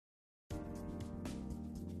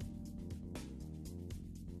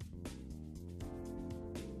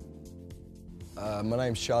My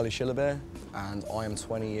name's Shillabeer and I am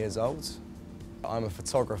 20 years old. I'm a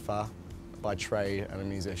photographer by trade and a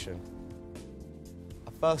musician.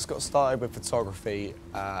 I first got started with photography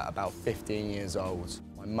about 15 years old.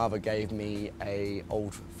 My mother gave me an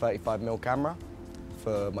old 35mm camera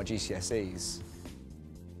for my GCSEs.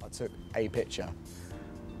 I took a picture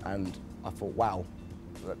and I thought, wow,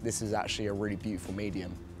 this is actually a really beautiful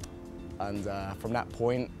medium. And from that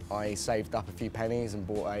point, I saved up a few pennies and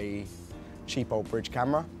bought a cheap old bridge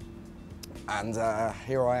camera. And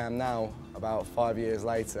here I am now, about 5 years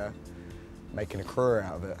later, making a career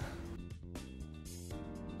out of it.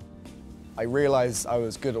 I realised I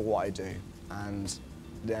was good at what I do, and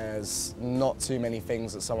there's not too many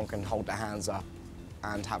things that someone can hold their hands up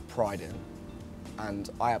and have pride in. And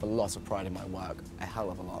I have a lot of pride in my work, a hell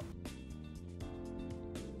of a lot.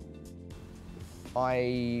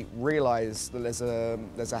 I realised that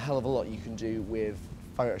there's a hell of a lot you can do with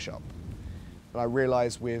Photoshop. And I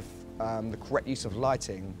realised with the correct use of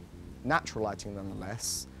lighting, natural lighting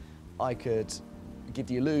nonetheless, I could give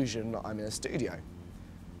the illusion that I'm in a studio.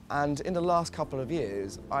 And in the last couple of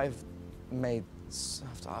years, I've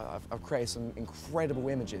created some incredible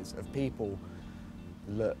images of people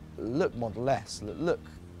that look Model-esque, that look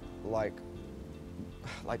like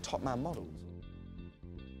top man models.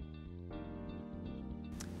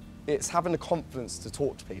 It's having the confidence to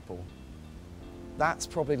talk to people. That's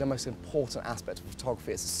probably the most important aspect of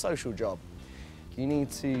photography. It's a social job. You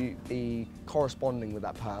need to be corresponding with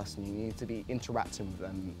that person, you need to be interacting with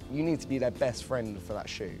them, you need to be their best friend for that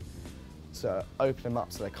shoot. So open them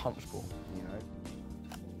up so they're comfortable, you know.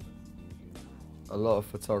 A lot of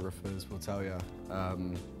photographers will tell you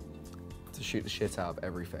to shoot the shit out of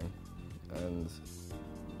everything, and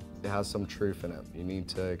it has some truth in it. You need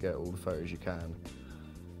to get all the photos you can,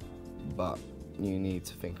 but you need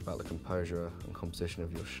to think about the composure and composition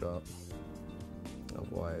of your shot.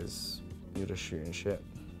 Otherwise, you're just shooting shit.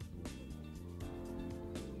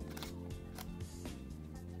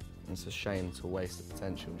 It's a shame to waste the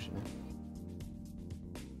potential, you know?